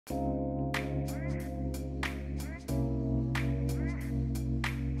Where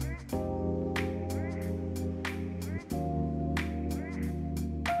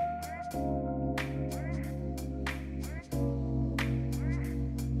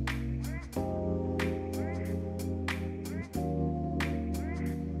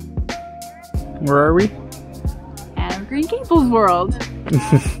are we? Green Gables World.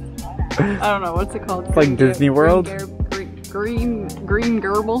 I don't know, what's it called? It's like Disney World? Green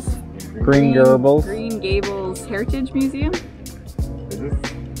Gables. Green Gables. Green Gables Heritage Museum.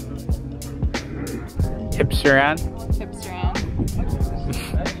 Hipster ad. Hipster ad.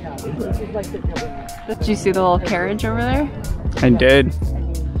 Did you see the little carriage over there? I did.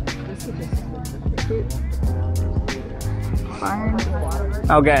 Barn.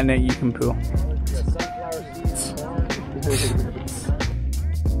 I'll get in it, you can poo.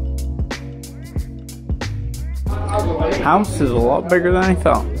 House is a lot bigger than I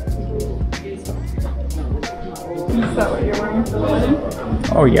thought. Is that what you're wearing for the wedding?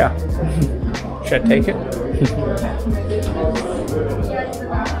 Oh yeah. Should I take it?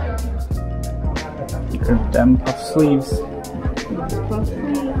 Them puff sleeves.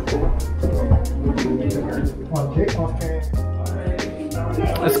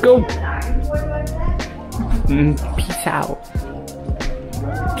 Let's go. Peace out.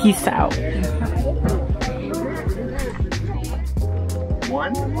 Peace out.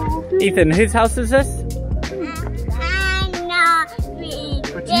 Ethan, whose house is this?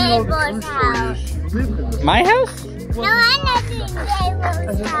 Gables house. My house? No, I'm not in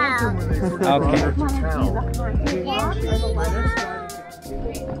Gables house. Okay.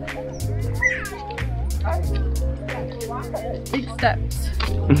 Big steps.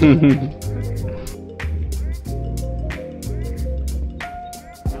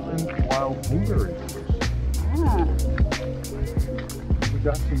 Wild blueberries. Ah. Which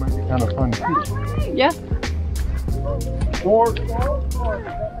actually might be kind of fun too. Yeah.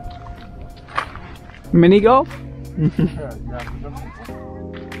 Mini golf? Yeah.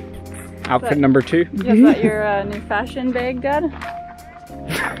 Outfit number 2. Is that your new fashion bag, Dad?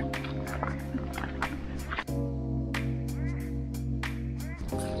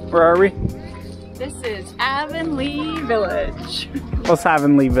 Where are we? This is Avonlea Village. What's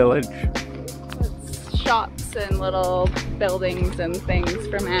Avonlea Village? It's shops and little buildings and things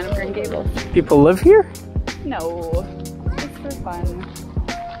from Anne of Green Gables. People live here? No, it's for fun.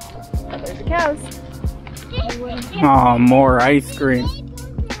 Oh, there's the cows. Oh, more ice cream.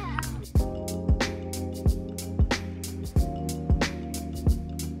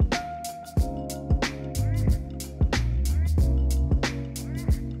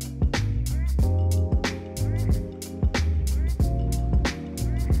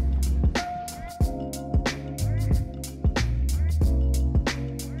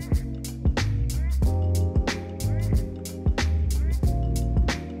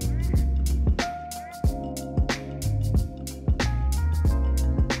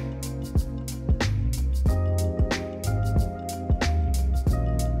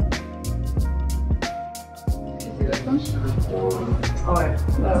 Oh, yeah.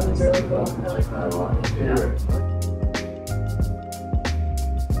 That was really cool. I like that a lot. Yeah.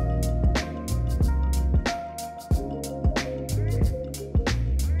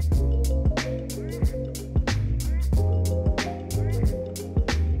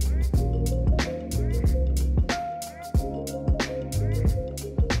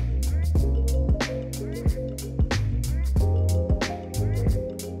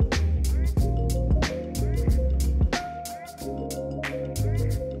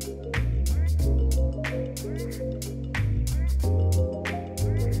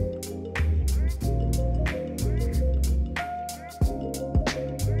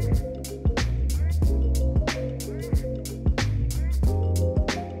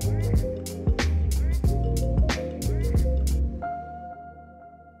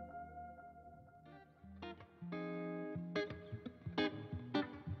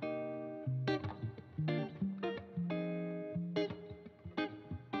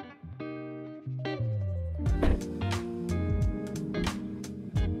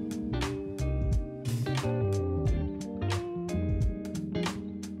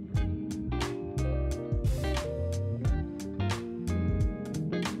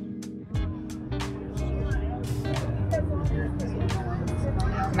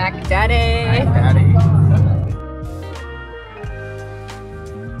 Mac Daddy.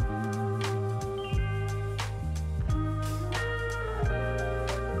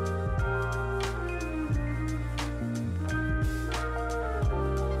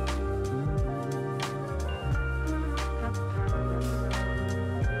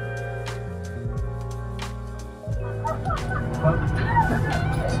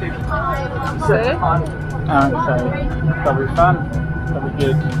 See? I'm excited. That'll be fun. That'll be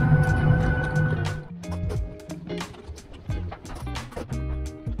good.